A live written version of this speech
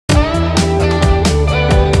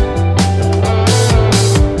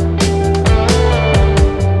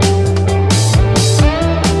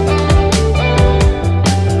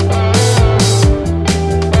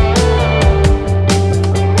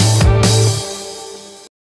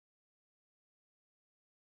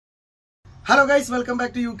Hello guys, welcome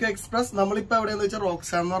back to UK express. നമ്മളിപ്പോൾ എവിടെയെന്ന് വെച്ചാൽ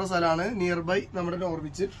റോക്സാൻ എന്ന് പറഞ്ഞ സ്ഥലമാണ്, നിയർ ബൈ നമ്മുടെ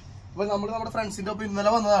നോർവിച്ച്. അപ്പോൾ നമ്മൾ നമ്മുടെ ഫ്രണ്ട്സിന്റെ ഒപ്പം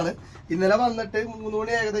ഇന്നലെ വന്നതാണ്. ഇന്നലെ വന്നിട്ട് 3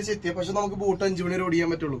 മണി ഏകദേശം എത്തിയ, പക്ഷെ നമുക്ക് ബോട്ട് 5 മണി വരെ ഓടിക്കാൻ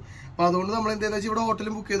പറ്റുള്ളൂ. അപ്പോൾ അതുകൊണ്ട് നമ്മൾ എന്താണെന്ന് വെച്ചാൽ ഇവിടെ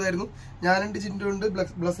ഹോട്ടലും ബുക്ക് ചെയ്തായിരുന്നു. ഞാനുണ്ട്, ജിൻഡു ഉണ്ട്,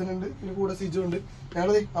 ബ്ലസൻ ഉണ്ട്, പിന്നെ കൂടെ സിജു ഉണ്ട്.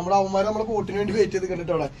 ഞങ്ങൾ നമ്മുടെ അവന്മാരെ നമ്മുടെ ബോട്ടിന് വേണ്ടി വെയിറ്റ് ചെയ്ത്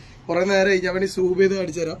കണ്ടിട്ട് അവിടെ കുറെ നേരം ഞാൻ വേണ്ടി സൂം ചെയ്ത്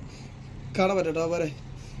കാണിച്ചു തരാം. കാണാൻ പറ്റട്ടോ അവരെ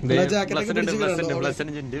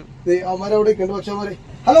അവന്മാരവിടെ ഉണ്ട്. പക്ഷെ അവരെ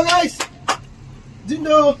ഹലോ ഗൈസ്,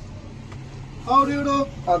 ജിൻഡു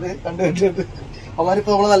അതെ കണ്ട്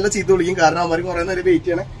അവന്മാരിപ്പോ നമ്മളെ നല്ല ചീത്ത വിളിക്കും. കാരണം അവന്മാർ കുറെ നേരം വെയിറ്റ്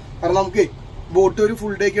ചെയ്യണേ. കാരണം നമുക്ക് ബോട്ട് ഒരു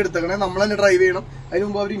ഫുൾ ഡേക്ക് എടുത്തേക്കണേ, നമ്മൾ തന്നെ ഡ്രൈവ് ചെയ്യണം. അതിന്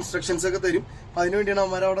മുമ്പ് അവർ ഇൻസ്ട്രക്ഷൻസ് ഒക്കെ തരും. അതിന് വേണ്ടിയാണ്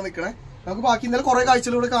അവന്മാർ അവിടെ നിൽക്കണേ. നമുക്ക് ബാക്കി ഇന്നലെ കുറെ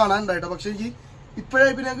കാഴ്ചകളിലൂടെ കാണാനുണ്ടായിട്ടോ. പക്ഷെ എനിക്ക്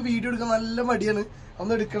ഇപ്പോഴായി പിന്നെ ഞങ്ങൾക്ക് വീഡിയോ എടുക്കാൻ നല്ല മടിയാണ്.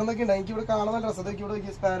 ഒന്ന് എടുക്കണം എന്നൊക്കെ ഉണ്ട്. എനിക്ക് ഇവിടെ കാണാൻ നല്ല രസത്തേക്ക് ഇവിടെ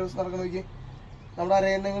നോക്കി സ്പാരോസ് നടക്കണം നോക്കി, നമ്മുടെ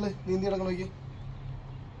അരയന്നങ്ങൾ നീന്തി നടക്കണം നോക്കി.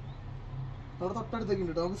 നമ്മുടെ തൊട്ടടുത്തേക്ക്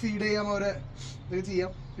ഉണ്ട് കേട്ടോ. നമുക്ക് ഫീഡ് ചെയ്യാം, അവരെ ഇതൊക്കെ ചെയ്യാം.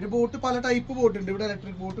 പിന്നെ ബോട്ട് പല ടൈപ്പ് ബോട്ട് ഉണ്ട് ഇവിടെ.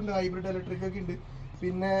 ഇലക്ട്രിക് ബോട്ട് ഉണ്ട്, ഹൈബ്രിഡ് ഇലക്ട്രിക് ഒക്കെ ഉണ്ട്.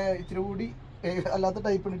 പിന്നെ ഇത്തിരി കൂടി അല്ലാത്ത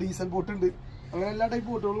ടൈപ്പ് ഉണ്ട്, ഡീസൽ ബോട്ട് ഉണ്ട്. അങ്ങനെ എല്ലാ ടൈപ്പ്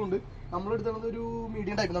ബോട്ടുകളും ഉണ്ട്. നമ്മളെടുത്തത് ഒരു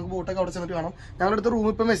മീഡിയം ടൈപ്പ്. നമുക്ക് ബോട്ടൊക്കെ അവിടെ ചെന്നിട്ട് കാണാം. ഞങ്ങളെടുത്ത റൂം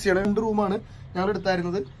ഇപ്പം മെസ്സിയാണ്. 2 റൂമാണ് ഞങ്ങൾ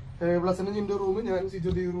എടുത്തായിരുന്നത്. പ്ലസിന്റെ ജിൻഡോ റൂം, ഞാൻ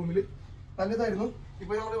സിജോ ഈ റൂമിൽ നല്ലതായിരുന്നു.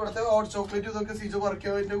 ഇപ്പൊ ഞങ്ങൾ ഇവിടുത്തെ ഹോട്ട് ചോക്ലേറ്റ് ഇതൊക്കെ സിജോ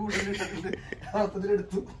വർക്കിന്റെ കൂടുതൽ ഇട്ടിട്ടുണ്ട്.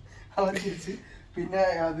 അർത്ഥത്തിലെടുത്തു അവർ തിരിച്ച്. പിന്നെ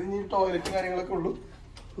അത് ഇനി ടോയ്ലറ്റും കാര്യങ്ങളൊക്കെ ഉള്ളൂ.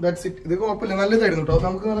 That's it. ഇത് കുഴപ്പമില്ല, നല്ലതായിരുന്നു കേട്ടോ.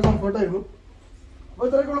 നമുക്ക് നല്ല കംഫർട്ടായിരുന്നു. അപ്പൊ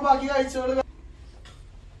ഇത്രയൊക്കെയുള്ള ബാക്കി കാഴ്ചകൾ.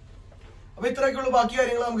 അപ്പൊ ഇത്രയൊക്കെയുള്ള ബാക്കി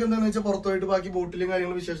കാര്യങ്ങൾ നമുക്ക് എന്താണെന്ന് വെച്ചാൽ പുറത്തുപോയിട്ട് ബാക്കി ബോട്ടിലും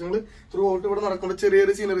കാര്യങ്ങളും വിശേഷങ്ങൾ ത്രൂ ഔട്ട് ഇവിടെ നടക്കുന്ന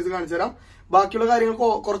ചെറിയൊരു സീനറീസ് കാണിച്ചു തരാം. ബാക്കിയുള്ള കാര്യങ്ങൾ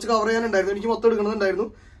കുറച്ച് കവർ ചെയ്യാനുണ്ടായിരുന്നു. എനിക്ക് മൊത്തം എടുക്കണമെന്നുണ്ടായിരുന്നു.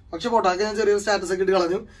 പക്ഷെ പോട്ടാക്കെ ഞാൻ ചെറിയൊരു സ്റ്റാറ്റസ് ഒക്കെ ഇട്ട്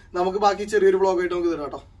കളഞ്ഞു. നമുക്ക് ബാക്കി ചെറിയൊരു വ്ളോഗായിട്ട് നമുക്ക് തരാം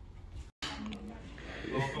കേട്ടോ.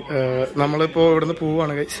 നമ്മളിപ്പോൾ ഇവിടുന്ന്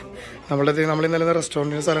പോവുകയാണ് ഗൈസ്. നമ്മൾ ഇന്നലെ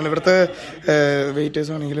റെസ്റ്റോറൻറ്റിൻ്റെ സ്ഥലമാണ്. ഇവിടുത്തെ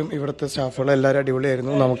വെയിറ്റേഴ്സ് ആണെങ്കിലും ഇവിടുത്തെ സ്റ്റാഫുകൾ എല്ലാവരും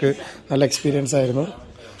അടിപൊളിയായിരുന്നു. നമുക്ക് നല്ല എക്സ്പീരിയൻസ് ആയിരുന്നു.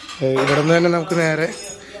 ഇവിടെ നിന്ന് തന്നെ നമുക്ക് നേരെ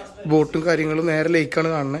ബോട്ടും കാര്യങ്ങളും നേരെ ലേക്കാണ്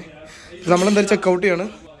കാണുന്നത്. നമ്മളെന്തായാലും ചെക്കൗട്ട് ചെയ്യാണ്.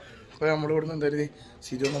 അപ്പോൾ നമ്മളിവിടെ നിന്ന് എന്തായാലും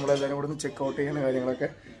സിജോ നമ്മളെല്ലാവരും ഇവിടെ നിന്ന് ചെക്കൗട്ട് ചെയ്യുന്ന കാര്യങ്ങളൊക്കെ.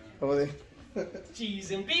 അപ്പോൾ അതെ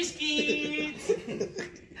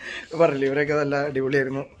പറഞ്ഞില്ലേ, ഇവരൊക്കെ നല്ല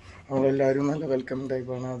അടിപൊളിയായിരുന്നു. നമ്മളെല്ലാവരും നല്ല വെൽക്കം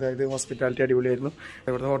ടൈപ്പാണ്. അതായത് ഹോസ്പിറ്റാലിറ്റി അടിപൊളിയായിരുന്നു.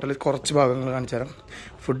 ഇവിടുത്തെ ഹോട്ടലിൽ കുറച്ച് ഭാഗങ്ങൾ കാണിച്ചു തരാം.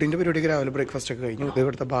 ഫുഡിൻ്റെ പരിപാടിക്ക് രാവിലെ ബ്രേക്ക്ഫാസ്റ്റ് ഒക്കെ കഴിഞ്ഞു. ഇത്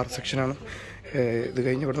ഇവിടുത്തെ ബാർ സെക്ഷനാണ്. ഇത്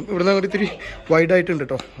കഴിഞ്ഞ് ഇവിടുന്ന് അങ്ങോട്ട് ഇത്തിരി വൈഡായിട്ടുണ്ട്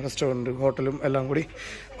കേട്ടോ, റെസ്റ്റോറൻറ്റ് ഹോട്ടലും എല്ലാം കൂടി.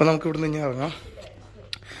 അപ്പോൾ നമുക്ക് ഇവിടുന്ന് ഇനി ഇറങ്ങാം.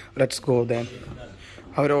 Let's go than.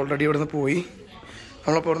 Our already ഇവിടുന്ന് പോയി.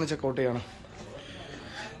 നമ്മളപ്പോൾ ഇവിടുന്ന് ചെക്കൗട്ട് ചെയ്യണം.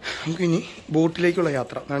 നമുക്കിനി ബോട്ടിലേക്കുള്ള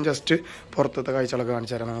യാത്ര. ഞാൻ ജസ്റ്റ് പുറത്തത്തെ കാഴ്ചകളൊക്കെ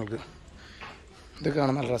കാണിച്ചു തരാം നിങ്ങൾക്ക്. ഇത്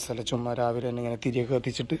കാണാൻ നല്ല രസമല്ല, ചുമ്മാ രാവിലെ തന്നെ ഇങ്ങനെ തിരിയൊക്കെ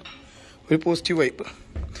കത്തിച്ചിട്ട് ഒരു പോസിറ്റീവ് വൈബ്.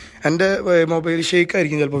 എൻ്റെ മൊബൈൽ ഷേക്ക്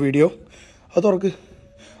ആയിരിക്കും ചിലപ്പോൾ വീഡിയോ. അത് തുറക്ക്,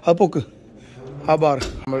 അത് പൊക്ക്. ആ ബാർ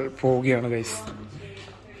നമ്മൾ പോവുകയാണ് ഗൈസ്.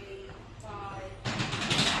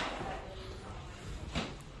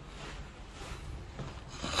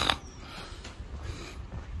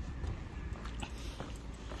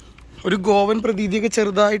 ഒരു ഗോവൻ പ്രതീതിയൊക്കെ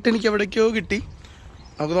ചെറുതായിട്ട് എനിക്ക് എവിടേക്കോ കിട്ടി.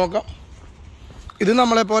 നമുക്ക് നോക്കാം. ഇത്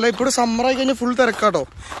നമ്മളെപ്പോലെ ഇപ്പോൾ സമ്മറായി കഴിഞ്ഞാൽ ഫുൾ തിരക്കാട്ടോ.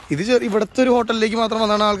 ഇത് ഇവിടുത്തെ ഒരു ഹോട്ടലിലേക്ക് മാത്രം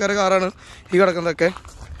വന്നാണ് ആൾക്കാരുടെ കാറാണ് ഈ കിടക്കുന്നതൊക്കെ.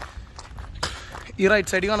 ഈ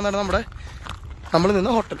റൈറ്റ് സൈഡിൽ കാണുന്നതാണ് നമ്മൾ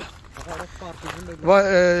നിന്ന ഹോട്ടൽ.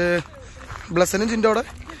 ബ്ലസനും ജിൻ്റെ അവിടെ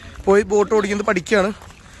പോയി ബോട്ട് ഓടിക്കുന്നത് പഠിക്കുകയാണ്.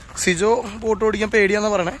 സിജോ ബോട്ട് ഓടിക്കാൻ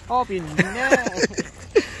പേടിയാന്നാ പറയണേ.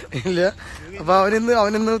 ഇല്ല, അപ്പോൾ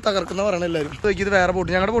അവനിന്ന് തകർക്കുന്ന പറയണ എല്ലാവരും. ഇത് വേറെ ബോട്ട്,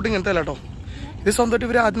 ഞങ്ങളുടെ ബോട്ട് ഇങ്ങനത്തെ അല്ല കേട്ടോ. ഇത് സ്വന്തമായിട്ട്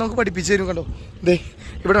ഇവർ ആദ്യം നമുക്ക് പഠിപ്പിച്ചു തരും. കണ്ടോ, ഇതേ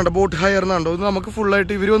ഇവിടെ ഉണ്ടോ ബോട്ട് ഹയർ എന്നുണ്ടോ. ഇത് നമുക്ക്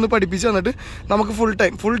ഫുള്ളായിട്ട് ഇവർ ഒന്ന് പഠിപ്പിച്ച് തന്നിട്ട് നമുക്ക്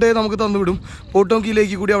ഫുൾ ഡേ നമുക്ക് തന്നുവിടും. ബോട്ട് നമുക്ക്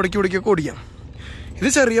ഇതിലേക്ക് കൂടി അവിടേക്ക് ഇവിടേക്കൊക്കെ ഓടിക്കാം. ഇത്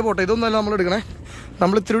ചെറിയ ബോട്ട്, ഇതൊന്നല്ല നമ്മൾ എടുക്കണേ.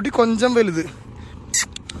 നമ്മൾ ഇത്തിരി കൂടി കൊഞ്ചം വലുത്.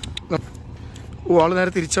 ഓ, ആൾ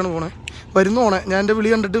നേരെ തിരിച്ചാണ് പോണേ. വരുന്നോണേ, ഞാൻ എൻ്റെ വിളി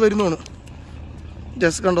കണ്ടിട്ട് വരുന്നോണ്.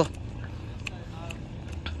 ജസ്റ്റ് കണ്ടോ,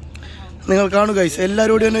 നിങ്ങൾ കാണൂ ഗൈസ്.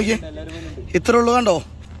 എല്ലാവരും ഓടി തന്നെ നോക്കിയേ, ഇത്ര ഉള്ളു. കണ്ടോ,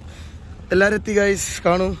 എല്ലാവരും എത്തി ഗൈസ്,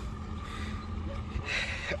 കാണൂ.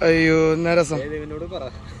 അയ്യോ എന്നാ രസം.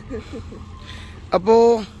 അപ്പോൾ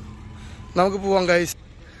നമുക്ക് പോവാം ഗൈസ്.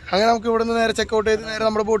 അങ്ങനെ നമുക്ക് ഇവിടെ നിന്ന് നേരെ ചെക്കൗട്ട് ചെയ്ത് നേരെ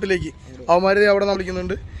നമ്മുടെ ബോട്ടിലേക്ക്. അവന്മാർ അവിടെ നിന്ന്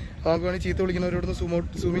വിളിക്കുന്നുണ്ട്. നമുക്ക് വേണമെങ്കിൽ ചീത്ത വിളിക്കുന്നവരോട്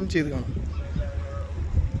സൂമിൻ ചെയ്ത് കാണാം.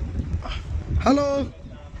 ഹലോ,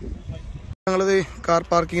 ഞങ്ങളിത് കാർ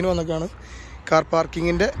പാർക്കിങ്ങിന് വന്നൊക്കെയാണ്. കാർ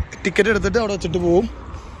പാർക്കിങ്ങിൻ്റെ ടിക്കറ്റ് എടുത്തിട്ട് അവിടെ വെച്ചിട്ട് പോവും.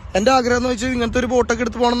 എൻ്റെ ആഗ്രഹം എന്ന് വെച്ചാൽ ഇങ്ങനത്തെ ഒരു ബോട്ടൊക്കെ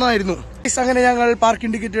എടുത്ത് പോകണമെന്നായിരുന്നു. അങ്ങനെ ഞങ്ങൾ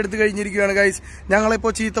പാർക്കിംഗ് ടിക്കറ്റ് എടുത്ത് കഴിഞ്ഞിരിക്കുകയാണ് ഗൈസ്.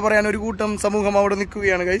 ഞങ്ങളിപ്പോൾ ചീത്ത പറയാൻ ഒരു കൂട്ടം സമൂഹം അവിടെ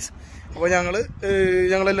നിൽക്കുകയാണ് ഗൈസ്. അപ്പോൾ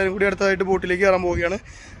ഞങ്ങളെല്ലാവരും കൂടി അടുത്തതായിട്ട് ബോട്ടിലേക്ക് കയറാൻ പോവുകയാണ്.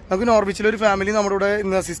 നമുക്ക് നോർവിച്ചിലൊരു ഫാമിലി നമ്മുടെ കൂടെ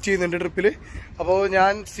ഇന്ന് അസിസ്റ്റ് ചെയ്യുന്നുണ്ട് ട്രിപ്പിൽ. അപ്പോൾ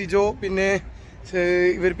ഞാൻ, സിജോ,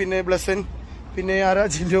 പിന്നെ ബ്ലസൻ, പിന്നെ ആരാ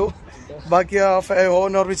ജിൻഡോ, ബാക്കി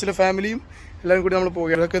നോർവിച്ചിലെ ഫാമിലിയും എല്ലാവരും കൂടി നമ്മൾ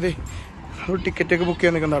പോവുകയാണ്. അതൊക്കെ അതെ ടിക്കറ്റൊക്കെ ബുക്ക്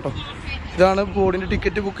ചെയ്യാൻ നിൽക്കുന്ന കേട്ടോ. ഇതാണ് ബോട്ടിൻ്റെ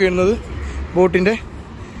ടിക്കറ്റ് ബുക്ക് ചെയ്യുന്നത്, ബോട്ടിൻ്റെ.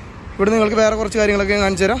 ഇവിടെ നിങ്ങൾക്ക് വേറെ കുറച്ച് കാര്യങ്ങളൊക്കെ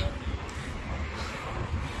കാണിച്ചു തരാം.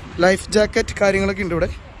 ലൈഫ് ജാക്കറ്റ് കാര്യങ്ങളൊക്കെ ഉണ്ട് ഇവിടെ.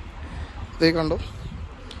 ഇതേ കണ്ടോ,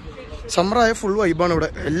 സമ്മറായ ഫുൾ വൈബാണ് ഇവിടെ.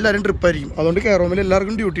 എല്ലാവരും ട്രിപ്പായിരിക്കും. അതുകൊണ്ട് കെയറോമിൽ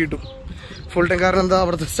എല്ലാവർക്കും ഡ്യൂട്ടി കിട്ടും ഫുൾ ടൈം. കാരണം എന്താ,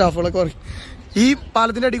 അവിടുത്തെ സ്റ്റാഫുകളൊക്കെ പറയും. ഈ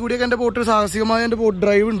പാലത്തിൻ്റെ അടി കൂടിയൊക്കെ എൻ്റെ ബോട്ട്, സാഹസികമായ എൻ്റെ ബോട്ട്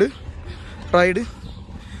ഡ്രൈവ് ഉണ്ട്, റൈഡ്.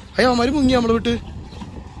 അയ്യോ അവന്മാർ മുങ്ങി നമ്മൾ വിട്ട്.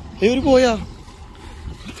 അയ്യോ ഒരു പോയാ.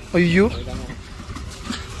 അയ്യോ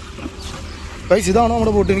ഗൈസ്, ഇതാണോ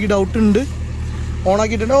നമ്മുടെ ബോട്ട്? എനിക്ക് ഡൗട്ട് ഉണ്ട്.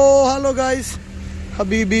 ഓണാക്കിയിട്ടുണ്ട്. ഓ ഹലോ ഗൈസ്,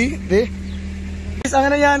 ഹബീബി. ദേ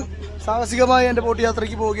അങ്ങനെ ഞാൻ സാഹസികമായി എൻ്റെ ബോട്ട്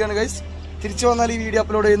യാത്രയ്ക്ക് പോവുകയാണ് ഗൈസ്. തിരിച്ചു വന്നാൽ ഈ വീഡിയോ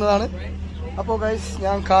അപ്ലോഡ് ചെയ്യുന്നതാണ്. അപ്പോൾ ഗൈസ്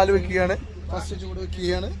ഞാൻ കാല് വെക്കുകയാണ്, ഫസ്റ്റ് ചൂട്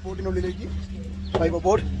വെക്കുകയാണ് ബോട്ടിനുള്ളിലേക്ക്.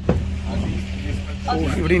 ബോട്ട്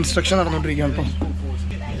ഇവിടെ ഇൻസ്ട്രക്ഷൻ നടന്നുകൊണ്ടിരിക്കുകയാണ് കേട്ടോ.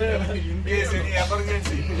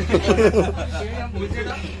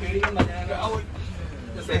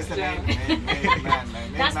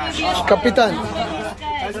 കപ്പിത്താൻ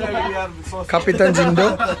ജിൻഡോ,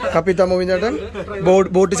 കപ്പിത്താൻ മോവിൻചേട്ടൻ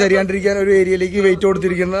ബോട്ട് ചരിയാണ്ടിരിക്കാൻ ഒരു ഏരിയയിലേക്ക് വെയിറ്റ്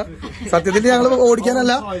കൊടുത്തിരിക്കുന്ന. സത്യത്തിൽ ഞങ്ങൾ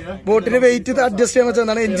ഓടിക്കാനല്ല, ബോട്ടിന് വെയിറ്റ് അഡ്ജസ്റ്റ് ചെയ്യാൻ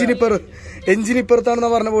വെച്ചതാണ്. എഞ്ചിൻ ഇപ്പുറത്താണെന്നാ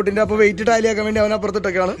പറഞ്ഞ ബോട്ടിന്റെ. അപ്പൊ വെയിറ്റ് ടാലിയാക്കാൻ വേണ്ടി അവൻ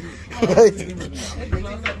അപ്പുറത്തിട്ടൊക്കെയാണ്.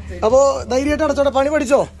 അപ്പോ ധൈര്യമായിട്ട് അടച്ചോട്ടെ. പണി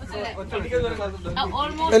പഠിച്ചോ?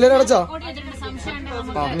 എല്ലാരും അടച്ചോ?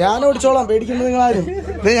 ആ ഞാൻ ഓടിച്ചോളാം, പേടിക്കുന്നത് നിങ്ങൾ ആരും.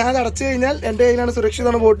 ഇത് ഞാൻ അടച്ചു കഴിഞ്ഞാൽ എന്റെ കയ്യിലാണ്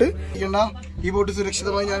സുരക്ഷിതമാണ് ബോട്ട്. ഈ ബോട്ട്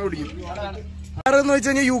സുരക്ഷിതമായി ഞാൻ ഓടിക്കും. ആരെന്ന് വെച്ച്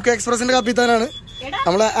കഴിഞ്ഞാൽ UK എക്സ്പ്രസിന്റെ കപ്പിത്താനാണ്.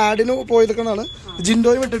 നമ്മളെ ആഡിന് പോയതൊക്കെയാണ്.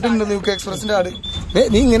 ജിൻഡോയും ഇട്ടിട്ടുണ്ട് UK എക്സ്പ്രസിന്റെ ആഡ്.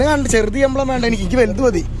 നീ ഇങ്ങനെ കണ്ട് ചെറുത് ശമ്പളം വേണ്ട, എനിക്ക് വലുത്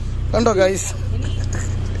മതി. കണ്ടോ ഗൈസ്?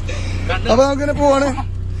 അപ്പൊ നമുക്കിങ്ങനെ പോവാണ്.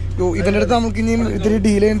 ഇവന്റെ അടുത്ത് നമുക്ക് ഇനി ഇത്തിരി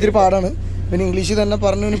ഡീൽ ചെയ്യാൻ ഇത്തിരി പാടാണ്. പിന്നെ ഇംഗ്ലീഷിൽ തന്നെ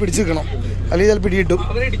പറഞ്ഞു പിടിച്ചു നിൽക്കണം, അല്ലെങ്കിൽ ചിലപ്പോൾ പിടി കിട്ടും.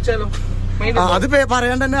 അത്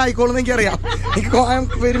പറയാണ്ട് തന്നെ ആയിക്കോളും എനിക്കറിയാം. എനിക്ക് I am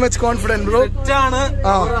very much confident bro.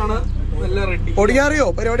 ഓടിക്കാൻ അറിയോ?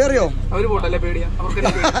 പരിപാടി അറിയോ?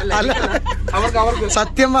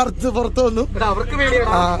 സത്യം മറുത്ത് പുറത്തു വന്നു.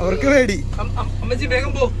 അവർക്ക് പേടി.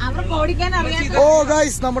 ഓ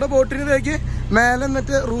ഗൈസ്, നമ്മുടെ ബോട്ടിന് തേക്ക് മേലെ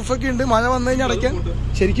എന്നിട്ട് റൂഫൊക്കെ ഉണ്ട്. മഴ വന്നു കഴിഞ്ഞാൽ അടയ്ക്കാൻ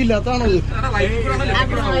ശരിക്കും ഇല്ലാത്തതാണോ?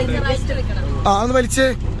 ഒന്ന് വലിച്ചേ.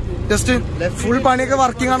 ജസ്റ്റ് ഫുൾ പണിയൊക്കെ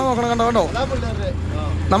വർക്കിംഗ് ആണോ നോക്കണം. കണ്ടോ കണ്ടോ,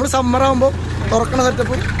 നമ്മൾ സമ്മർ ആകുമ്പോ തുറക്കണ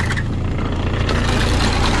സെറ്റപ്പ്,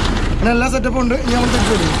 അങ്ങനെ എല്ലാ സെറ്റപ്പും ഉണ്ട്. ഇനി നമ്മൾ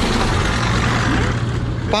തിരിച്ചു വരും.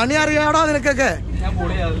 പണി അറിയാടോ നിനക്കൊക്കെ?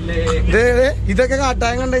 ഇതൊക്കെ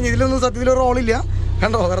കാട്ടായം കണ്ടു കഴിഞ്ഞാൽ ഇതിലൊന്നും സത്യത്തിൽ റോളില്ല.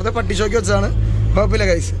 കണ്ടോ, വെറുതെ പട്ടിഷോക്കി വെച്ചതാണ്. കുഴപ്പമില്ല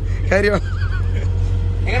ഗൈസ്, കാര്യമാണ്.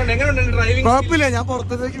 കുഴപ്പമില്ല, ഞാൻ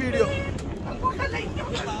പുറത്തേക്ക് വീഡിയോ.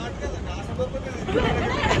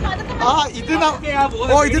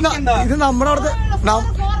 ഇത് നമ്മുടെ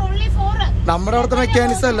അവിടുത്തെ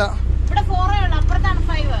മെക്കാനിസം അല്ല.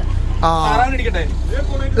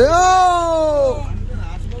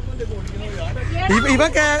 ഇവൻ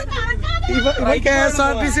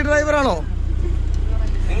KSRTC ഡ്രൈവറാണോ?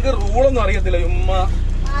 റൂളൊന്നും അറിയത്തില്ല.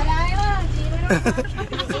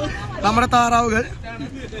 നമ്മുടെ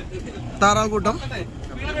താറാവ് കൂട്ടം.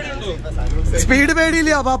 സ്പീഡ്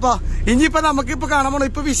പേടിയില്ല പാപ്പ. ഇനിയിപ്പോ നമുക്കിപ്പോ കാണാൻ പോണോ,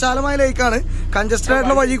 ഇപ്പൊ വിശാലമായ ലേക്കാണ്. കൺജസ്റ്റഡ്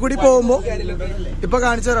ആയിട്ടുള്ള വഴി കൂടി പോകുമ്പോ ഇപ്പൊ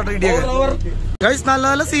കാണിച്ചു തരാട്ടോ ഇടിയൊക്കെ. ഗൈസ് നല്ല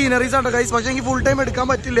നല്ല സീനറീസ് ആട്ടോ ഗൈസ്. പക്ഷെ എനിക്ക് ഫുൾ ടൈം എടുക്കാൻ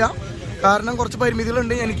പറ്റില്ല, കാരണം കുറച്ച്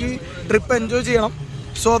പരിമിതികളുണ്ട്. എനിക്ക് ട്രിപ്പ് എൻജോയ് ചെയ്യണം.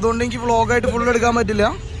 സോ അതുകൊണ്ട് എനിക്ക് വ്ളോഗായിട്ട് ഫുൾ എടുക്കാൻ പറ്റില്ല.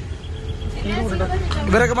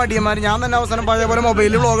 ഇവരൊക്കെ മടിയന്മാര്. ഞാൻ തന്നെ അവസാനം പഴയ പോലെ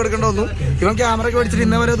മൊബൈലിൽ വ്ളോഗ് എടുക്കേണ്ടി വന്നു. ഇവൻ ക്യാമറ ഒക്കെ മേടിച്ചിട്ട്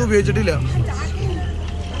ഇന്നവരെ അത് ഉപയോഗിച്ചിട്ടില്ല.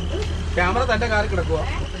 ക്യാമറ തന്റെ കാറിൽ കിടക്കുക,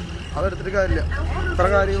 അതെടുത്തിട്ട് കാര്യമില്ല. ഇത്ര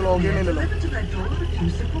കാര്യം വ്ളോഗ് ചെയ്യണില്ലല്ലോ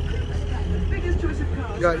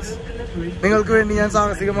ഗൈസ്. നിങ്ങൾക്ക് വേണ്ടി ഞാൻ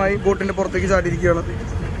സാഹസികമായി ബോട്ടിന്റെ പുറത്തേക്ക് ചാടിയിരിക്കുകയാണ്.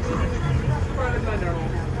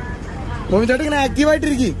 മോമിച്ചേട്ടൻ ഇങ്ങനെ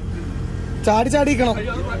ആക്റ്റീവായിട്ടിരിക്കും, ചാടിക്കണം.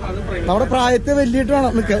 നമ്മുടെ പ്രായത്തെ വലിയിട്ട്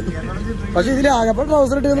വേണം നിൽക്കാൻ. പക്ഷെ ഇതിൽ ആകപ്പോൾ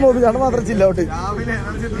ട്രൗസർ ഇട്ട് മോമിച്ചാണ് മാത്രം ചില്ലോട്ട്.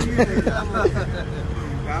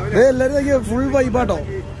 എല്ലാരും ഫുൾ വൈബാട്ടോ.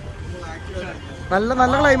 നല്ല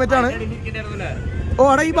നല്ല ക്ലൈമറ്റ് ആണ്. ഓ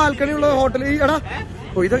എടാ, ഈ ബാൽക്കണി ഉള്ള ഹോട്ടൽ എടാ,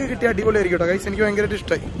 ഓ ഇതൊക്കെ കിട്ടിയ അടിപൊളിയായിരിക്കും കേട്ടോ ഗൈസ്. എനിക്ക് ഭയങ്കരമായിട്ട്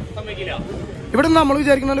ഇഷ്ടമായി. ഇവിടെ നമ്മൾ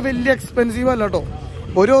വിചാരിക്കുന്ന പോലെ വലിയ എക്സ്പെൻസീവ് അല്ല കേട്ടോ.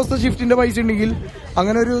 ഒരു ദിവസത്തെ ഷിഫ്റ്റിന്റെ പൈസ ഉണ്ടെങ്കിൽ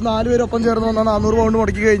അങ്ങനെ ഒരു 4 പേരൊപ്പം ചേർന്ന് വന്നാൽ 400 പൗണ്ട്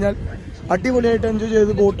മുടക്കി കഴിഞ്ഞാൽ അടിപൊളിയായിട്ട് എൻജോയ്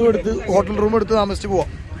ചെയ്ത് ബോട്ട് എടുത്ത് ഹോട്ടൽ റൂം എടുത്ത് താമസിച്ച് പോവാം.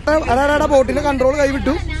 അടാ ബോട്ടിന്റെ കൺട്രോൾ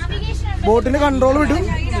കൈവിട്ടു.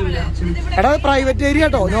 എടാ പ്രൈവറ്റ് ഏരിയ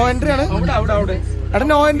കേട്ടോ, നോ എൻട്രി ആണ്. എടാ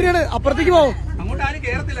നോ എൻട്രി ആണ്, അപ്പുറത്തേക്ക് പോവും.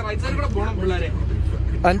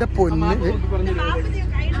 എന്റെ പൊന്ന്,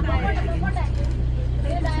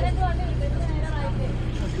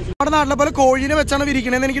 നമ്മുടെ നാട്ടിലെ പോലെ കോഴീനെ വെച്ചാണ്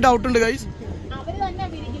വിരിക്കണേന്ന് എനിക്ക് ഡൗട്ട് ഉണ്ട് ഗൈസ്.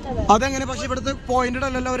 അതെങ്ങനെ? പക്ഷെ ഇവിടുത്തെ പോയിന്റഡ്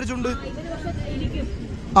അല്ലല്ലോ അവരെ ചുണ്ട്.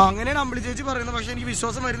 അങ്ങനെയാണ് അമ്പിളി ചേച്ചി പറയുന്നത്. പക്ഷെ എനിക്ക്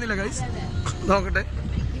വിശ്വാസം വരുന്നില്ല ഗൈസ്. നോക്കട്ടെ.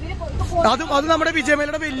 അത് നമ്മുടെ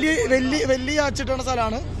വിജയമേലയുടെ വലിയ യാച്ചിട്ടുള്ള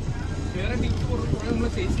സ്ഥലമാണ്.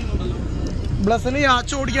 ബ്ലസ്സിന്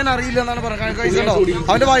യാച്ച് ഓടിക്കാൻ അറിയില്ല എന്നാണ് പറയുന്നത് ഗൈസ്. ഉണ്ടോ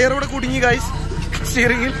അവന്റെ വയറൂടെ കുടുങ്ങി ഗൈസ്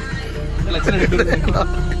സ്റ്റിയറിംഗിൽ.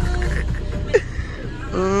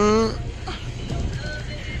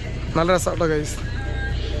 നല്ല രസമാട്ടോ ഗൈസ്.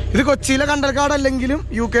 ഇത് കൊച്ചിയിലെ കണ്ടൽക്കാട് അല്ലെങ്കിലും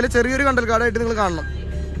UK ചെറിയൊരു കണ്ടൽക്കാടായിട്ട് നിങ്ങൾ കാണണം.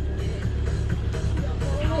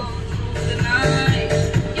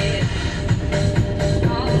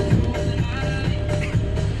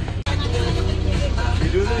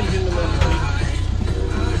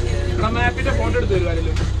 മാപ്പിന്റെ ഫോട്ടോ എടുത്ത്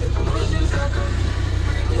തരുവാനല്ലോ.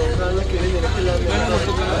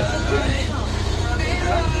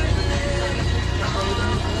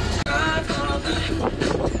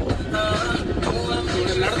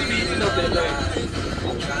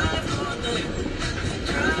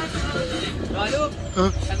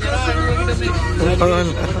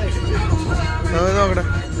 നോക്കട്ടെ.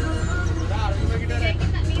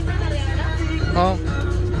 ആ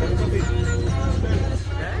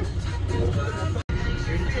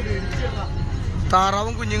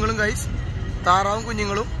താറാവും കുഞ്ഞുങ്ങളും ഗൈസ്, താറാവും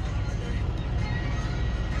കുഞ്ഞുങ്ങളും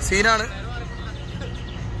സീനാണ്.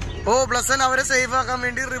 ഓ ബ്ലസ്സൻ അവരെ സേഫ് ആക്കാൻ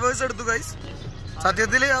വേണ്ടി റിവേഴ്സ് എടുത്തു ഗൈസ്.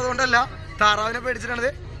 സത്യത്തില് അതുകൊണ്ടല്ല, താറാവിനെ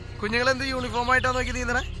പേടിച്ചിട്ടാണത്. കുഞ്ഞുങ്ങൾ എന്ത് യൂണിഫോം ആയിട്ടാ നോക്കി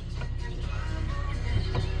നീന്തണേ.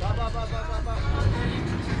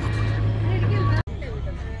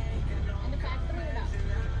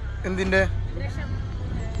 എന്തിന്റെ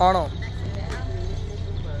ആണോ?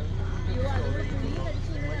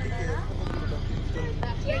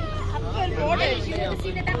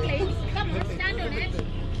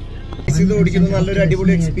 ഇത് ഓടിക്കുന്നത് നല്ലൊരു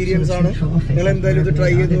അടിപൊളി എക്സ്പീരിയൻസ് ആണ്. നിങ്ങൾ എന്തായാലും ഇത്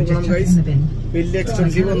ട്രൈ ചെയ്ത് നോക്കണം ഗൈസ്. വലിയ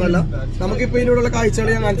എക്സ്പെൻസീവ് ഒന്നല്ല. നമുക്കിപ്പോ ഇതിനോടുള്ള കാഴ്ചകൾ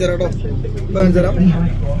ഞാൻ കാണിച്ചു തരാം കേട്ടോ. കാണിച്ചു തരാം.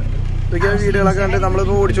 ഇതൊക്കെ വീടുകളൊക്കെ കണ്ട്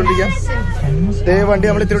നമ്മളിപ്പോ ഓടിച്ചോണ്ടിരിക്കാം. ഇതേ വണ്ടി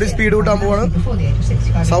നമ്മൾ ഇത്തിരി സ്പീഡ് കൂട്ടാൻ പോവാണ്.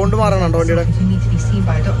 സൗണ്ട് മാറണുണ്ടോ വണ്ടിയുടെ?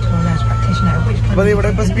 അപ്പൊ ഇവിടെ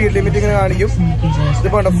ഇപ്പൊ സ്പീഡ് ലിമിറ്റ് ഇങ്ങനെ കാണിക്കും.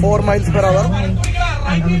 ഇതിപ്പോ 4 miles/hour.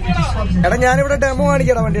 എടാ ഞാനിവിടെ ഡെമോ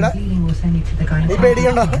കാണിക്കടാ വണ്ടിയുടെ. നീ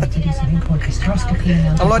പേടിക്കണ്ട.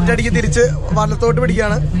 നമ്മൾ ഒറ്റയടിക്ക് തിരിച്ച് വലത്തോട്ട്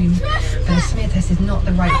പിടിക്കാണ്.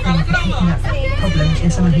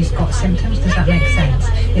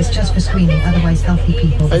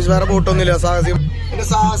 വേറെ ബോട്ടൊന്നുമില്ല.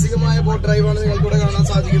 സാഹസികമായ ബോട്ട് ഡ്രൈവാണ് നിങ്ങൾക്കൂടെ കാണാൻ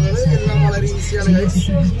സാധിക്കുന്നത്. എല്ലാം വളരെ ഈസിയാണ്.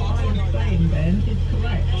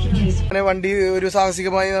 അങ്ങനെ വണ്ടി ഒരു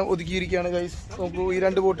സാഹസികമായി ഒതുക്കിയിരിക്കുകയാണ് ഗൈസ്. നോക്കൂ, ഈ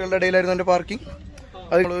 2 ബോട്ടുകളുടെ ഇടയിലായിരുന്നു എന്റെ പാർക്കിംഗ്.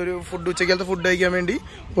 അത് ഒരു ഫുഡ്, ഉച്ചക്കാലത്തെ ഫുഡ് കഴിക്കാൻ വേണ്ടി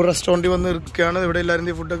ഒരു റെസ്റ്റോറൻറ്റിൽ വന്ന് ഇരിക്കുകയാണ്. ഇവിടെ എല്ലാവരും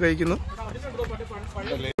ഫുഡൊക്കെ കഴിക്കുന്നു.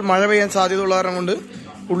 മഴ പെയ്യാൻ സാധ്യതയുള്ള കാരണം കൊണ്ട്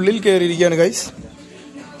ഉള്ളിൽ കയറിയിരിക്കുകയാണ് ഗൈസ്.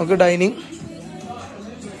 നമുക്ക് ഡൈനിങ്,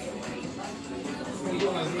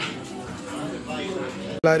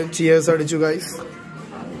 എല്ലാവരും ചിയേഴ്സ് അടിച്ചു ഗൈസ്.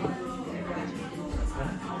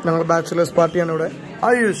 ഞങ്ങൾ ബാച്ചിലേഴ്സ് പാർട്ടിയാണ് ഇവിടെ.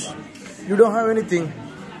 Ayush, you don't have anything?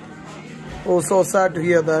 Oh so sad to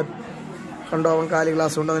here that. കണ്ടോ, അവൻ കാലി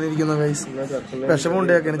ഗ്ലാസ് കൊണ്ട് അങ്ങനെ ഇരിക്കുന്നു ഗൈസ്.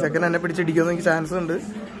 വിഷമമുണ്ട് ചെക്കന്. ചെക്കൻ എന്നെ പിടിച്ചിടിക്കുമെന്ന് എനിക്ക് ചാൻസ് ഉണ്ട്.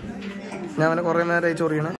 ഞാൻ അവനെ കുറെ നേരമായി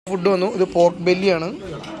ചൊറിയണം. ഫുഡ് വന്നു. ഇത് പോർക്ക് ബെല്ലിയാണ്.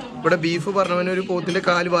 ഇവിടെ ബീഫ് പറഞ്ഞവന് ഒരു പോത്തിന്റെ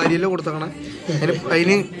കാല് വാരിയല്ലോ കൊടുത്തതാണ്.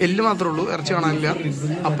 അതിന് എല്ല് മാത്രമേ ഉള്ളൂ, ഇറച്ചി കാണാനില്ല.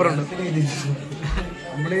 അപ്പുറമുണ്ട്.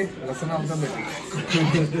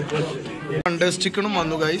 ഹണ്ടേഴ്സ് ചിക്കനും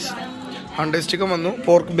വന്നു ഗൈസ്. ഹണ്ടേഴ്സ് ചിക്കൻ വന്നു,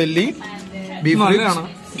 പോർക്ക് ബെല്ലി, ബീഫ്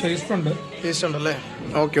ടേസ്റ്റ് ഉണ്ടല്ലേ?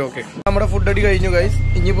 Okay okay. നമ്മുടെ ഫുഡ് അടി കഴിഞ്ഞു ഗൈസ്.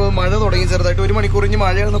 ഇനിയിപ്പോ മഴ തുടങ്ങി ചെറുതായിട്ട്. 1 മണിക്കൂർ ഇനി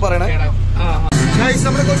മഴയാണെന്ന് പറയണേ ഗൈസ്.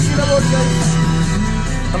 നമ്മുടെ കൊച്ചിയിലെ ബോട്ട്,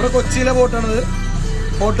 നമ്മുടെ കൊച്ചിയിലെ ബോട്ടാണിത്.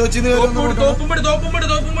 ഫോട്ടോച്ചി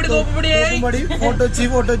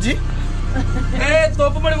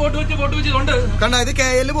കണ്ട. ഇത്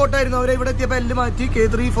KL ബോട്ടായിരുന്നു. അവരെ ഇവിടെ എത്തിയപ്പോ എല്ല് മാറ്റി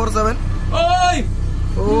K347.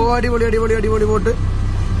 ഓ അടിപൊളി അടിപൊളി അടിപൊളി ബോട്ട്.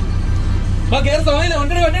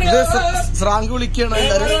 സ്രാങ്ക് വിളിക്കുകയാണ്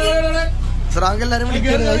എല്ലാരും. സ്രാങ്ക് എല്ലാരും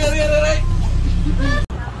വിളിക്കുകയാണ്.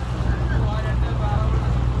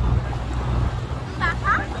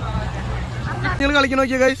 നിങ്ങൾ കളിക്കാൻ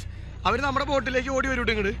നോക്കിയ ഗൈസ്. അവര് നമ്മുടെ ബോട്ടിലേക്ക് ഓടി വരും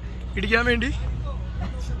ഇങ്ങോട്ട് ഇടിക്കാൻ വേണ്ടി.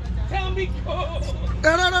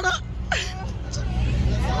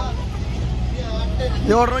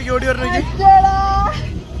 ഓടി ഓടി വരണോക്കി.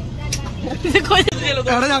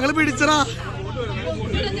 എടാ ഞങ്ങള് പിടിച്ചടാ.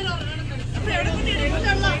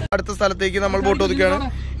 അടുത്ത സ്ഥലത്തേക്ക് നമ്മൾ ബോട്ട് ഒതുക്കുകയാണ്.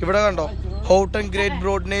 ഇവിടെ കണ്ടോ, hot and great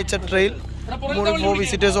broad nature trail four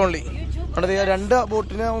visitors only. അവിടെ 2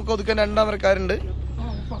 ബോട്ടിനെ നമുക്ക് ഒതുക്കാൻ 2 അമരക്കാരുണ്ട്.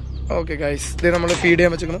 ഓക്കെ ഗൈസ്, ഇത് നമ്മൾ ഫീഡ്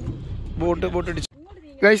ചെയ്യാൻ വെച്ചിരിക്കണം. ബോട്ട് ഇടിച്ചു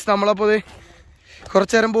ഗൈസ്. നമ്മളപ്പോൾ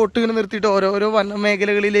കുറച്ചു നേരം ബോട്ട് ഇങ്ങനെ നിർത്തിയിട്ട് ഓരോരോ വന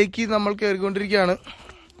മേഖലകളിലേക്ക് നമ്മൾ കയറിക്കൊണ്ടിരിക്കുകയാണ്.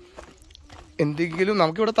 എന്തെങ്കിലും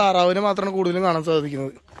നമുക്കിവിടെ താറാവിനെ മാത്രമാണ് കൂടുതലും കാണാൻ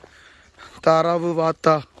സാധിക്കുന്നത്. താറാവ്, വാത്ത,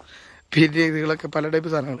 പിന്നെ ഇതുകളൊക്കെ പല ടൈപ്പ്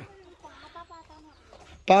സാധനങ്ങൾ.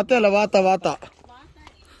 പാത്തല്ല, വാത്ത.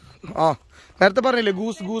 ആ നേരത്തെ പറഞ്ഞില്ലേ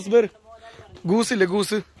ഗൂസില്ലേ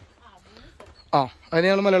ഗൂസ്. ആ അതിന്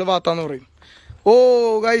ഞങ്ങൾ മലയാളം വാത്താന്ന് പറയും. ഓ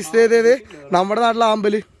ഗൈസ്, ദേ നമ്മുടെ നാട്ടിലെ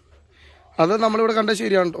ആമ്പല്. അത് നമ്മളിവിടെ കണ്ട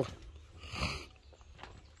ശരിയാണ് കേട്ടോ.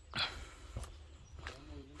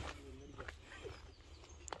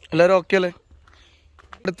 എല്ലാവരും ഓക്കെ അല്ലേ?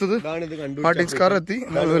 അടുത്തത് മാർട്ടിൻസ് കാർ എത്തി.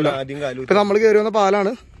 ഇപ്പം നമ്മൾ കയറി വന്ന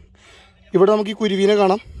പാലാണ്. ഇവിടെ നമുക്ക് ഈ കുരുവീനെ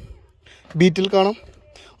കാണാം, ബീറ്റിൽ കാണാം,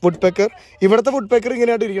 വുഡ് പെക്കർ. ഇവിടുത്തെ വുഡ് പെക്കർ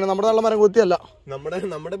ഇങ്ങനെയായിട്ട് ഇരിക്കണം, നമ്മുടെ നല്ല മരം കുത്തിയല്ല.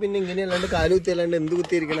 നമ്മുടെ പിന്നെ ഇങ്ങനെയല്ലാണ്ട് കാല് കുത്തിയല്ലാണ്ട് എന്ത്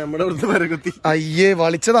കുത്തിയിരിക്കണം നമ്മുടെ അവിടുത്തെ മരം കുത്തി. അയ്യേ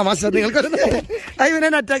വളിച്ച തമാശ നിങ്ങൾക്ക്. ഇവനെ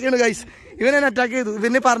അറ്റാക്ക് ചെയ്യണു ഗൈസ്, ഇവനെ അറ്റാക്ക് ചെയ്തു.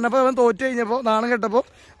 ഇവനെ പറഞ്ഞപ്പോൾ അവൻ തോറ്റ് കഴിഞ്ഞപ്പോൾ നാണം കെട്ടപ്പോൾ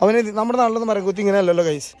അവന് നമ്മുടെ നാട്ടിലൊന്നും മരം കുത്തി ഇങ്ങനെ അല്ലല്ലോ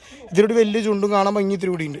ഗൈസ്. ഇതിലൂടെ വലിയ ചുണ്ടും കാണാൻ ഭംഗി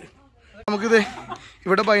ഇത്തിരി കൂടി ഉണ്ട്. നമുക്കിത്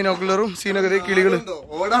ഇവിടെ ബൈനോക്കുലറും സീനൊക്കെ കിളികള്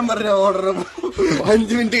ഓടാൻ പറഞ്ഞ ഓർഡറും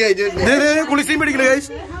 5 മിനിറ്റ് കഴിഞ്ഞു കുളിസീൻ പിടിക്കില്ല ഗൈസ്.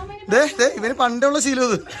 ഇവന് പണ്ടുള്ള ശീലം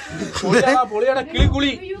ഇത്.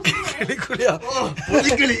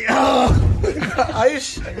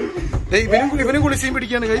 ഇവനും കുളിസീൻ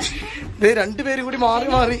പിടിക്കാണ് ഗൈസ്. രണ്ടുപേരും കൂടി മാറി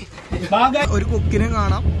മാറി. ഒരു കൊക്കിനെ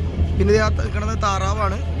കാണാം. പിന്നെ നിൽക്കണത്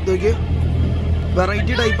താറാവാണ്. ഇതൊക്കെ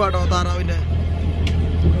വെറൈറ്റി ടൈപ്പാട്ടോ താറാവിന്റെ.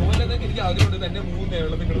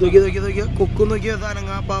 കൊക്കും നോക്കിയ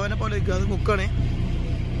പാവനെ പോലെ അത് കൊക്കാണ്.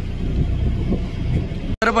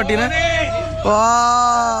 പട്ടീനെ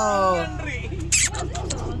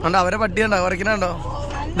കണ്ടോ, അവരെ പട്ടിയുണ്ടോ വരയ്ക്കണുണ്ടോ?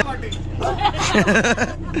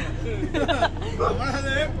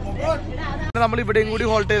 നമ്മൾ ഇവിടെയും കൂടി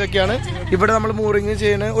ഹോൾട്ട് ചെയ്തൊക്കെയാണ്. ഇവിടെ നമ്മൾ മൂറിങ്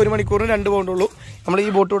ചെയ്യുന്ന 1 മണിക്കൂറിന് 2 പൗണ്ടുള്ളൂ. നമ്മൾ ഈ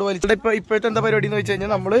ബോട്ട് കൂടെ വലിച്ചിട്ട് ഇപ്പോഴത്തെ എന്താ പരിപാടി എന്ന് വെച്ച്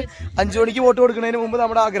കഴിഞ്ഞാൽ നമ്മൾ 5 മണിക്ക് ബോട്ട് കൊടുക്കുന്നതിന് മുമ്പ്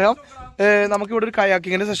നമ്മുടെ ആഗ്രഹം നമുക്ക് ഇവിടെ ഒരു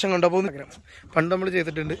കയാക്കിങ്ങിന്റെ സെഷൻ കൊണ്ടുപോകുന്ന ആഗ്രഹം പണ്ട് നമ്മൾ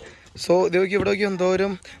ചെയ്തിട്ടുണ്ട്. സോ ഇത് നോക്കി ഇവിടെ നോക്കി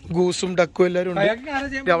എന്തോരം ഗൂസും ഡക്കും എല്ലാവരും ഉണ്ട്.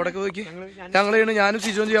 അവിടെയൊക്കെ നോക്കി ഞങ്ങൾ ഞാനും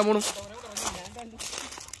സിജോയും ചെയ്യാൻ പോണു.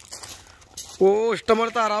 ഓ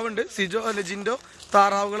ഇഷ്ടംപോലെ താറാവുണ്ട്. സിജോ അല്ലെ ജിൻഡോ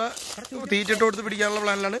താറാവുകളെ തീറ്റിട്ട് കൊടുത്ത് പിടിക്കാനുള്ള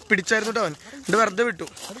പ്ലാനിലാണ്. പിടിച്ചായിരുന്നു അവൻ എന്നിട്ട് വെറുതെ വിട്ടു.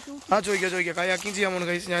 ചോദിക്കാം കയാക്കിങ് ചെയ്യാൻ പോണു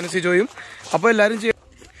കൈസ് ഞാനും സിജോയും. അപ്പോൾ എല്ലാവരും ചെയ്യാം.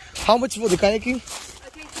 How much for the kayaking?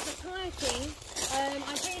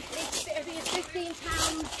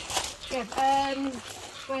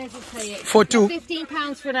 Where does it say it? For two.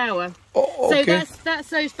 £15 for an hour. Oh, okay. So that's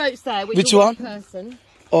those boats there. Which one? Person.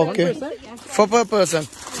 Okay. For per person.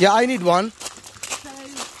 Yeah, I need one.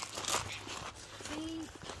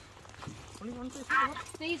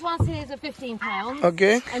 These ones here are £15.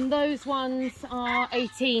 Okay. And those ones are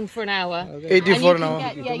 18 for an hour. 80 for an hour.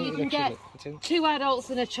 You can get 2 adults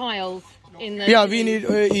and a child in the. Yeah, we need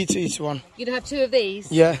each one. You'd have 2 of these.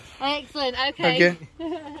 Yeah. Excellent. Okay.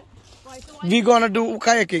 We gonna do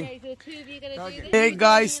kayaking. Okay, so 2 of you gonna do this. Hey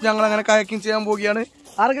guys, ഞങ്ങൾ അങ്ങനെ kayaking ചെയ്യാൻ പോവുകയാണ്.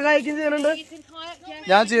 ആരൊക്കെ kayaking ചെയ്യുന്നുണ്ട്? You can kayak, yeah.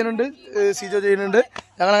 ഞാൻ ചെയ്യുന്നുണ്ട്, സിജോ ചെയ്യുന്നുണ്ട്.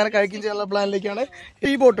 ഞങ്ങൾ അങ്ങനെ kayaking ചെയ്യാനുള്ള പ്ലാനിലേക്കാണ്.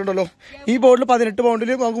 ഈ ബോട്ട് ഉണ്ടല്ലോ, ഈ ബോട്ടിൽ 18 പൗണ്ടിൽ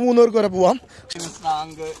നമുക്ക് 3 പേർക്ക് വരെ പോവാം.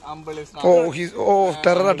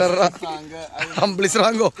 ടെററ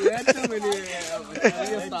അമ്പിളിസ്രാങ്കോ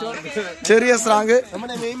ചെറിയ സ്രാങ്ക്.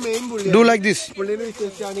 Do like this.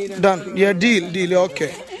 Done. Yeah deal okay.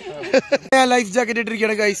 ഞാൻ ലൈഫ് ജാക്കറ്റ്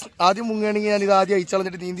ഇട്ടിരിക്കുകയാണ് ഗൈസ്. ആദ്യം മുങ്ങുകയാണെങ്കിൽ ഞാൻ ഇത് ആദ്യം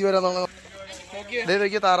അയച്ചളഞ്ഞിട്ട് നീന്തി വരാന്നുള്ള. ഇതേ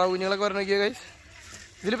നോക്കിയ താറാവ് കുഞ്ഞുങ്ങളൊക്കെ വരണം നോക്കിയ ഗൈസ്.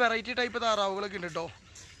 ഇതിൽ വെറൈറ്റി ടൈപ്പ് താറാവുകളൊക്കെ ഉണ്ട് കേട്ടോ.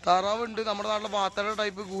 താറാവ് ഉണ്ട്, നമ്മുടെ നാട്ടിലെ വാത്തയുടെ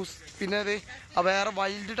ടൈപ്പ് ഗൂസ്, പിന്നെ അതെ വേറെ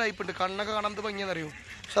വൈൽഡ് ടൈപ്പ് ഉണ്ട്. കണ്ണൊക്കെ കാണാൻ എന്ത് ഭംഗിയാണെന്നറിയോ.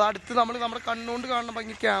 പക്ഷെ അത് അടുത്ത് നമ്മൾ നമ്മുടെ കണ്ണുകൊണ്ട് കാണുന്ന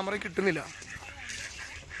ഭംഗി ക്യാമറ കിട്ടുന്നില്ല.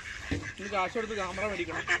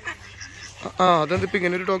 അതെന്ത് ഇപ്പം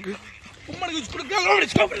ഇങ്ങനെ ഒരു ടോക്ക്.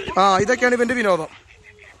 ഇതൊക്കെയാണ് ഇവന്റെ വിനോദം.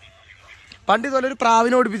 പണ്ട് ഇതുപോലെ ഒരു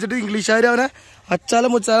പ്രാവിനെ ഓടിപ്പിച്ചിട്ട് ഇംഗ്ലീഷുകാർ അവനെ അച്ചാല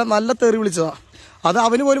മുച്ചാല നല്ല തെറി വിളിച്ചതാ. അത്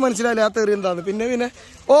അവന് പോലും മനസ്സിലായില്ല ആ തെറി എന്താന്ന്. പിന്നെ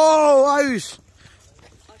ഓ Ayush,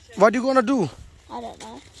 what you gonna do? I don't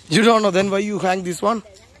know. You don't know, then why you hang this one?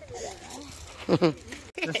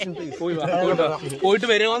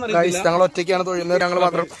 Guys, ഞങ്ങൾ ഒറ്റയ്ക്കാണ് തൊഴുന്നത്. ഞങ്ങൾ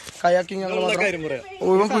മാത്രം കയാക്കിങ് ഞങ്ങൾ മാത്രം.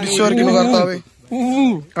 ഇവൻ കുരിശു വരയ്ക്കുന്നു കർത്താവേ.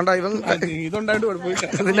 കണ്ട ഇവൻ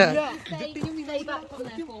അതിനെ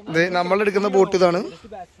നമ്മളെടുക്കുന്ന ബോട്ട് ഇതാണ്,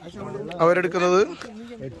 അവരെടുക്കുന്നത്.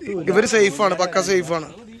 ഇവര് സേഫാണ്, പക്ക സേഫാണ്.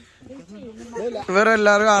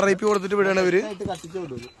 ഇവരെല്ലാവരും RIP കൊടുത്തിട്ട് വിടണം.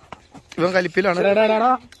 ഇവൻ കലിപ്പിലാണ്.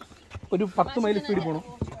 ഒരു 10 മൈൽ സ്പീഡിൽ പോകണം.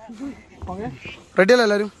 റെഡി അല്ല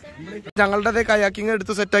എല്ലാവരും? ഞങ്ങളുടെ അതേ കയാക്കിങ്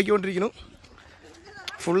എടുത്ത് സെറ്റാക്കിക്കൊണ്ടിരിക്കുന്നു.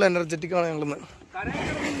 ഫുൾ എനർജറ്റിക് ആണ് ഞങ്ങളിന്ന്.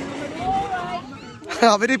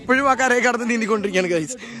 അവരിപ്പോഴും ആ കരയെ കടന്ന് നീന്തിക്കൊണ്ടിരിക്കുകയാണ്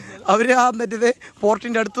ഗൈസ്. അവര് ആ മറ്റേ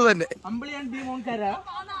പോർട്ടിന്റെ അടുത്ത് തന്നെ.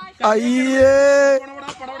 അയ്യേ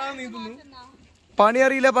പണി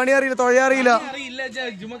അറിയില്ല,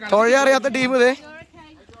 തൊഴയറിയാത്ത ടീം ഇതേ.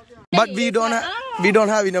 But we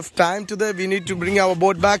don't have enough time today. We need to bring our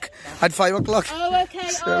boat back at 5 o'clock. Oh, okay.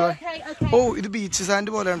 Oh, ഇത് ബീച്ച് സാൻഡ്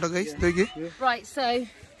പോലെ ഉണ്ടോ ഗൈസ്? Right, so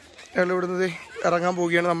ഞങ്ങൾ ഇവിടുന്ന് ഇറങ്ങാൻ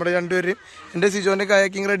പോവുകയാണ്. നമ്മുടെ രണ്ടുപേരും എൻ്റെ സിജോന്റെ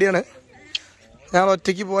കയാക്കിങ് റെഡിയാണ്. ഞങ്ങൾ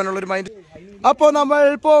ഒറ്റയ്ക്ക് പോകാനുള്ളൊരു മൈൻഡ്. അപ്പോൾ നമ്മൾ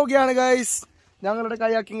പോവുകയാണ് ഗൈസ്, ഞങ്ങളുടെ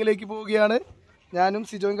കയാക്കിങ്ങിലേക്ക് പോവുകയാണ്. ഞാനും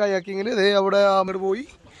സിജോയും കയാക്കിങ്ങിൽ ഇതേ അവിടെ അങ്ങോട്ട് പോയി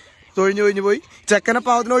തൊഴിഞ്ഞു പോയി. ചെക്കനെ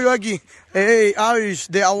പാവത്തിന് ഒഴിവാക്കി. ഏയ് Ayush,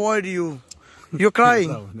 they avoid you. You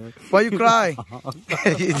crying? Why you crying?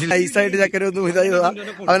 നൈസായിട്ട് ചക്കര ഒന്നും ഇതായതാ.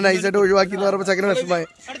 അവൻ നൈസായിട്ട് ഒഴിവാക്കി എന്ന് പറയുമ്പോ ചക്കര വിഷമായി.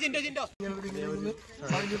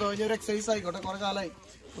 ഒരു എക്സസൈസ് ആയിക്കോട്ടെ, കുറെ കാലമായി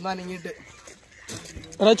ഒന്ന് അനങ്ങിയിട്ട്.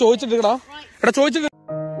 എടാ ചോദിച്ചിട്ട്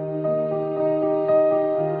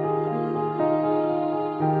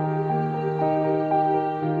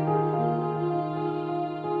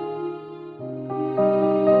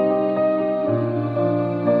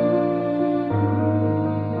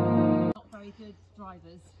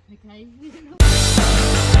Drivers, okay?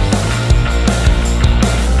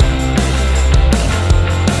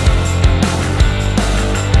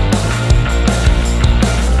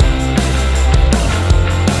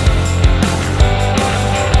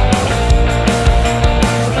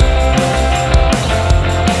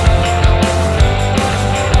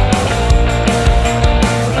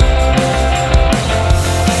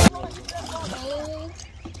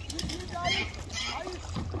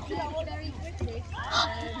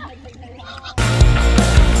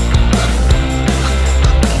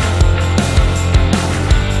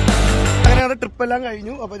 ട്രിപ്പ് എല്ലാം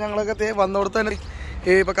കഴിഞ്ഞു. അപ്പൊ ഞങ്ങളൊക്കെ വന്നോടത്ത് തന്നെ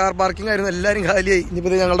ഇപ്പൊ കാർ പാർക്കിംഗ് ആയിരുന്നു, എല്ലാവരും കാലിയായി.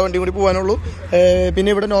 ഇനിയിപ്പോൾ ഞങ്ങളുടെ വണ്ടി കൂടി പോകാനുള്ളൂ. പിന്നെ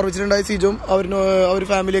ഇവിടെ നോർവിച്ചിലുണ്ടായ സിജോം അവർ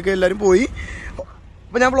ഫാമിലിയൊക്കെ എല്ലാവരും പോയി.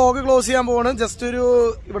 അപ്പൊ ഞാൻ വ്ളോഗ് ക്ലോസ് ചെയ്യാൻ പോവാണ്. ജസ്റ്റ് ഒരു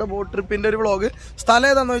ഇവിടെ ബോട്ട് ട്രിപ്പിന്റെ ഒരു വ്ളോഗ്. സ്ഥലം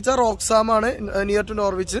ഏതാണെന്ന് വെച്ചാൽ റോക്സാമാണ്, നിയർ ടു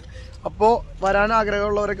നോർവിച്ച്. അപ്പോൾ വരാൻ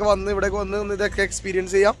ആഗ്രഹമുള്ളവരൊക്കെ വന്ന് ഇവിടേക്ക് വന്ന് ഇതൊക്കെ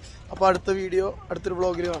എക്സ്പീരിയൻസ് ചെയ്യാം. അപ്പോൾ അടുത്ത വീഡിയോ അടുത്തൊരു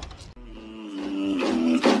വ്ളോഗിൽ കാണാം.